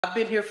I've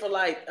been here for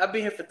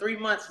 3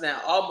 months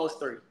now, almost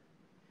three.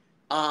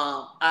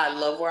 I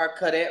love where I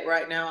cut at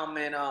right now. I'm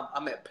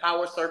at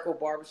Power Circle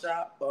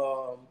Barbershop,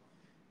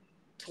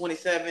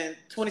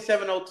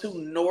 2702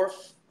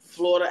 North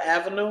Florida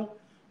Avenue.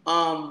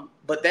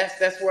 But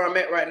that's where I'm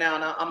at right now,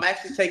 and I'm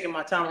actually taking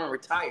my time. I'm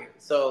retired,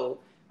 so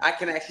I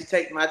can actually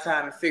take my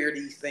time and figure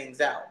these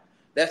things out.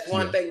 That's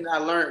one Yeah. thing that I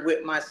learned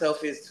with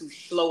myself is to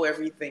slow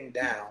everything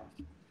down.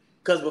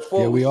 Because Yeah,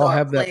 before we we all start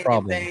have that planning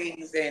problem.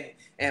 things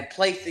and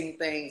placing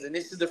things, and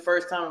this is the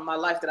first time in my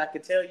life that I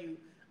could tell you,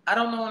 I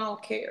don't know, I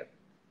don't care.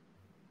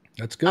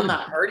 That's good. I'm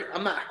not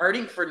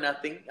hurting for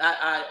nothing.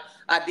 I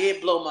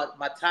did blow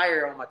my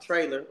tire on my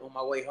trailer on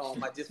my way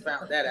home. I just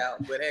found that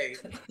out. But hey,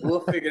 we'll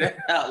figure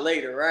that out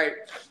later, right?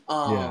 Yeah.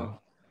 Um,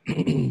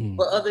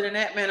 but other than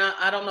that, man,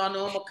 I don't know. I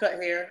know I'm gonna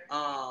cut hair.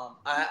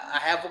 I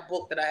have a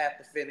book that I have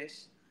to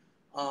finish.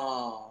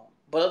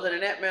 But other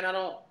than that, man, I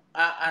don't.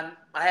 I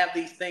have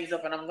these things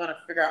up, and I'm gonna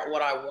figure out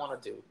what I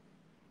want to do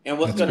and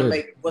That's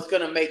good. what's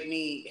gonna make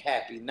me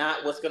happy,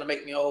 not what's gonna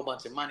make me a whole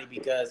bunch of money.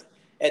 Because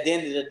at the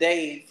end of the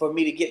day, for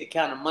me to get the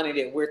kind of money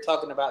that we're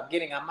talking about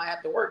getting, I might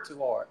have to work too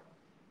hard.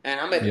 And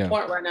I'm at the Yeah,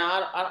 point right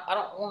now. I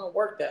don't want to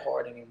work that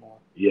hard anymore.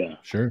 Yeah.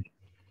 sure.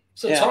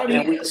 So Yeah, and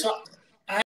Tony, we.